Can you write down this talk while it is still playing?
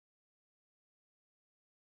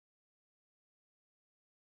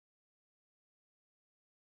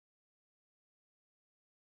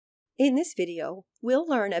In this video, we'll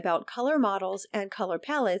learn about color models and color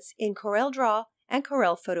palettes in CorelDRAW and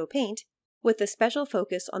Corel Photo Paint, with a special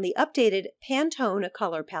focus on the updated Pantone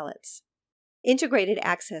color palettes. Integrated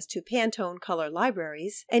access to Pantone color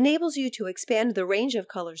libraries enables you to expand the range of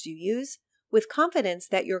colors you use with confidence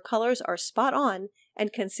that your colors are spot on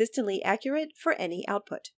and consistently accurate for any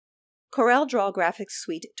output. CorelDRAW Graphics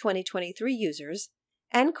Suite 2023 users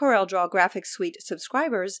and CorelDRAW Graphics Suite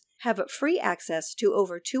subscribers have free access to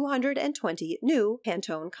over 220 new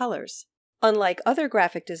Pantone colors. Unlike other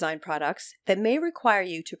graphic design products that may require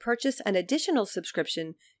you to purchase an additional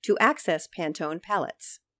subscription to access Pantone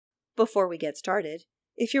palettes. Before we get started,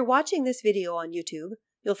 if you're watching this video on YouTube,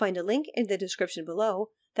 you'll find a link in the description below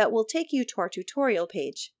that will take you to our tutorial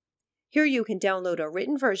page. Here you can download a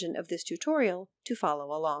written version of this tutorial to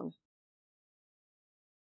follow along.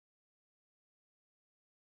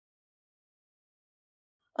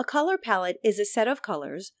 A color palette is a set of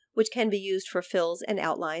colors which can be used for fills and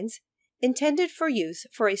outlines, intended for use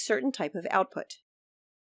for a certain type of output.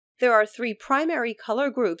 There are three primary color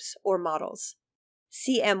groups or models.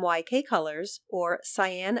 CMYK colors, or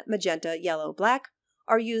cyan, magenta, yellow, black,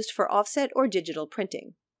 are used for offset or digital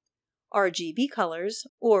printing. RGB colors,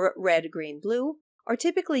 or red, green, blue, are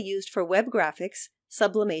typically used for web graphics,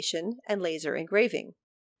 sublimation, and laser engraving.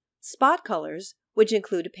 Spot colors, which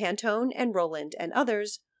include Pantone and Roland and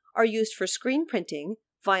others, are used for screen printing,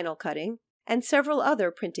 vinyl cutting, and several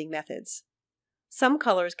other printing methods. Some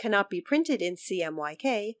colors cannot be printed in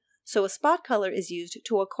CMYK, so a spot color is used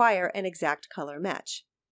to acquire an exact color match.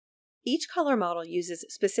 Each color model uses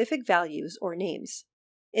specific values or names.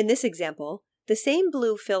 In this example, the same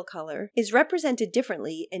blue fill color is represented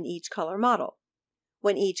differently in each color model.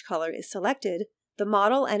 When each color is selected, the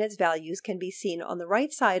model and its values can be seen on the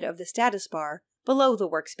right side of the status bar below the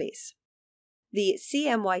workspace. The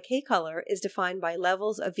CMYK color is defined by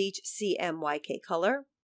levels of each CMYK color.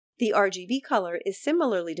 The RGB color is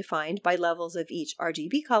similarly defined by levels of each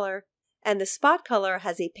RGB color, and the spot color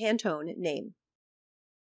has a Pantone name.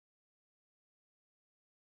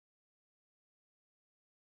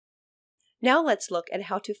 Now let's look at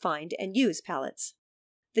how to find and use palettes.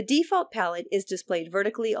 The default palette is displayed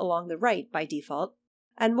vertically along the right by default,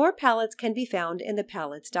 and more palettes can be found in the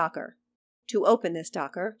Palettes Docker. To open this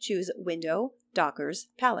Docker, choose Window, Dockers,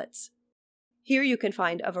 Palettes. Here you can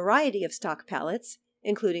find a variety of stock palettes,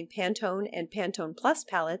 including Pantone and Pantone Plus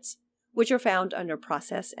palettes, which are found under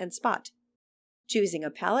Process and Spot. Choosing a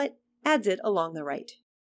palette adds it along the right.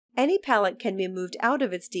 Any palette can be moved out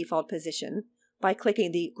of its default position by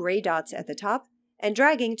clicking the gray dots at the top and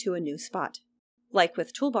dragging to a new spot. Like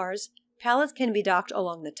with toolbars, palettes can be docked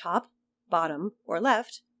along the top, bottom, or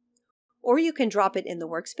left, or you can drop it in the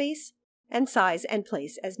workspace and size and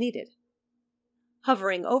place as needed.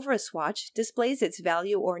 Hovering over a swatch displays its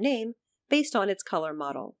value or name based on its color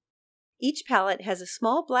model. Each palette has a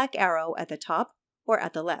small black arrow at the top or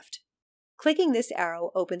at the left. Clicking this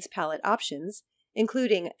arrow opens palette options,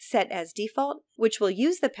 including Set as Default, which will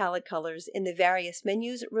use the palette colors in the various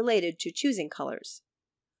menus related to choosing colors.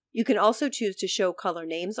 You can also choose to show color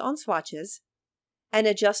names on swatches and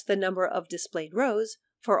adjust the number of displayed rows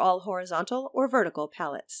for all horizontal or vertical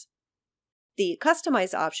palettes. The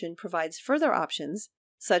Customize option provides further options,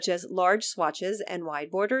 such as large swatches and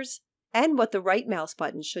wide borders, and what the right mouse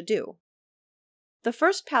button should do. The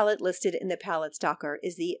first palette listed in the Palettes Docker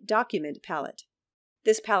is the Document palette.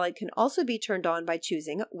 This palette can also be turned on by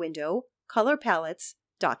choosing Window, Color Palettes,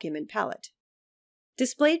 Document palette.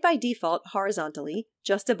 Displayed by default horizontally,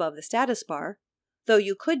 just above the status bar, though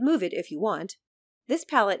you could move it if you want, this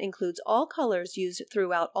palette includes all colors used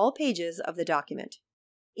throughout all pages of the document.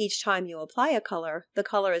 Each time you apply a color, the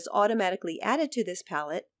color is automatically added to this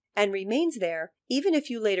palette and remains there even if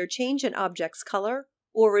you later change an object's color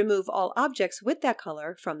or remove all objects with that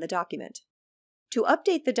color from the document. To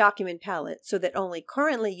update the document palette so that only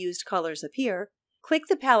currently used colors appear, click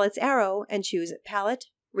the palette's arrow and choose Palette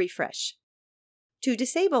Refresh. To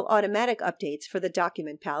disable automatic updates for the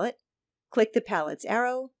document palette, click the palette's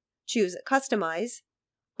arrow, choose Customize,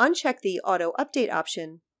 uncheck the Auto Update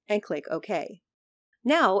option, and click OK.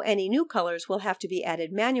 Now any new colors will have to be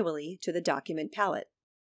added manually to the document palette.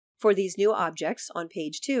 For these new objects on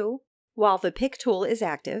page 2, while the Pick tool is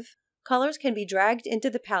active, colors can be dragged into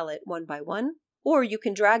the palette one by one, or you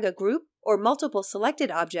can drag a group or multiple selected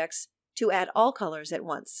objects to add all colors at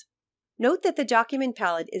once. Note that the document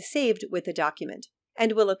palette is saved with the document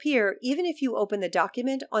and will appear even if you open the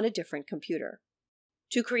document on a different computer.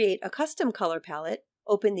 To create a custom color palette,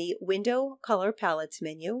 open the Window Color Palettes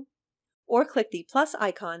menu, or click the plus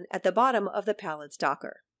icon at the bottom of the Palettes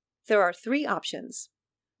Docker. There are three options.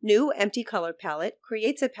 New Empty Color Palette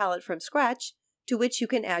creates a palette from scratch to which you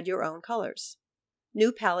can add your own colors.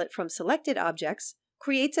 New Palette from Selected Objects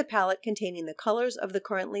creates a palette containing the colors of the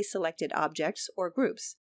currently selected objects or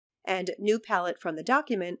groups. And New Palette from the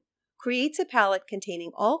document creates a palette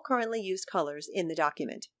containing all currently used colors in the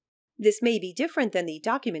document. This may be different than the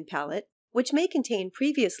Document palette, which may contain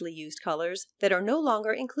previously used colors that are no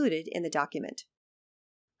longer included in the document.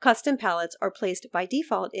 Custom palettes are placed by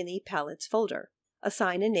default in the Palettes folder.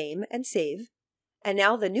 Assign a name and save, and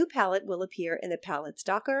now the new palette will appear in the Palettes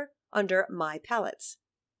docker under My Palettes.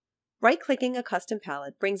 Right-clicking a custom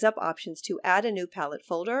palette brings up options to add a new palette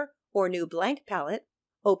folder or new blank palette,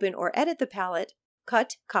 open or edit the palette,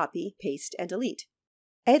 cut, copy, paste, and delete.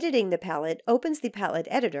 Editing the palette opens the palette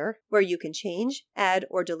editor, where you can change, add,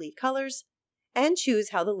 or delete colors, and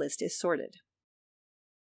choose how the list is sorted.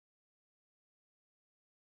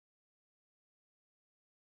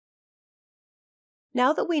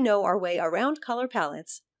 Now that we know our way around color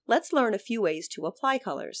palettes, let's learn a few ways to apply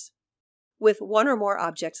colors. With one or more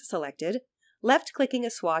objects selected, left-clicking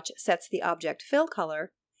a swatch sets the object fill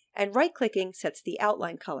color, and right-clicking sets the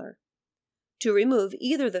outline color. To remove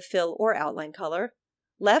either the fill or outline color,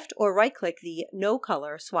 left or right-click the No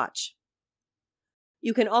Color swatch.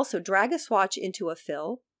 You can also drag a swatch into a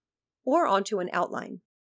fill or onto an outline.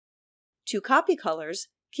 To copy colors,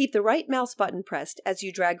 keep the right mouse button pressed as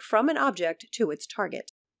you drag from an object to its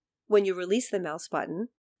target. When you release the mouse button,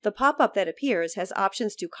 the pop-up that appears has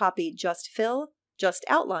options to copy just fill, just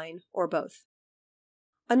outline, or both.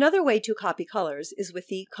 Another way to copy colors is with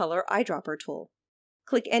the Color Eyedropper tool.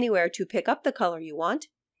 Click anywhere to pick up the color you want,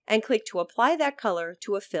 and click to apply that color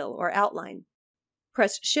to a fill or outline.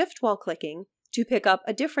 Press Shift while clicking to pick up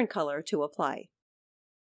a different color to apply.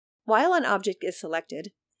 While an object is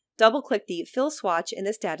selected, double-click the Fill swatch in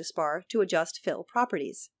the status bar to adjust fill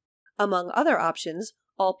properties. Among other options,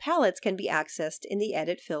 all palettes can be accessed in the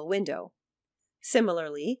Edit Fill window.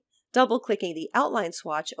 Similarly, double-clicking the Outline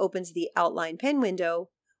swatch opens the Outline Pen window,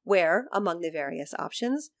 where, among the various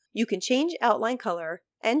options, you can change outline color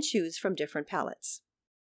and choose from different palettes.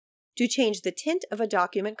 To change the tint of a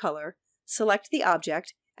document color, select the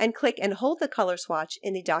object and click and hold the color swatch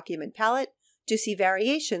in the document palette to see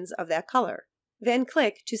variations of that color. Then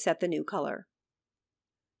click to set the new color.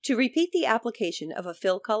 To repeat the application of a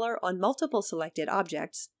fill color on multiple selected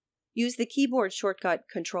objects, use the keyboard shortcut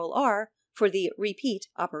Ctrl-R for the Repeat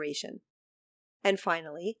operation. And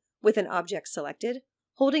finally, with an object selected,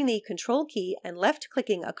 holding the Control key and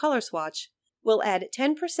left-clicking a color swatch will add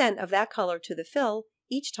 10% of that color to the fill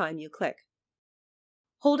each time you click.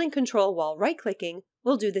 Holding Control while right-clicking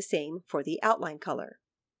will do the same for the outline color.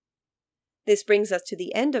 This brings us to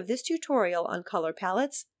the end of this tutorial on color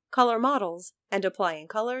palettes, color models, and applying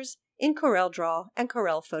colors in CorelDRAW and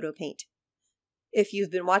Corel Photo Paint. If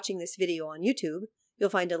you've been watching this video on YouTube, you'll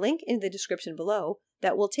find a link in the description below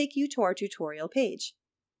that will take you to our tutorial page.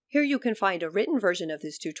 Here you can find a written version of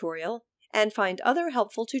this tutorial and find other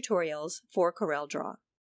helpful tutorials for CorelDRAW.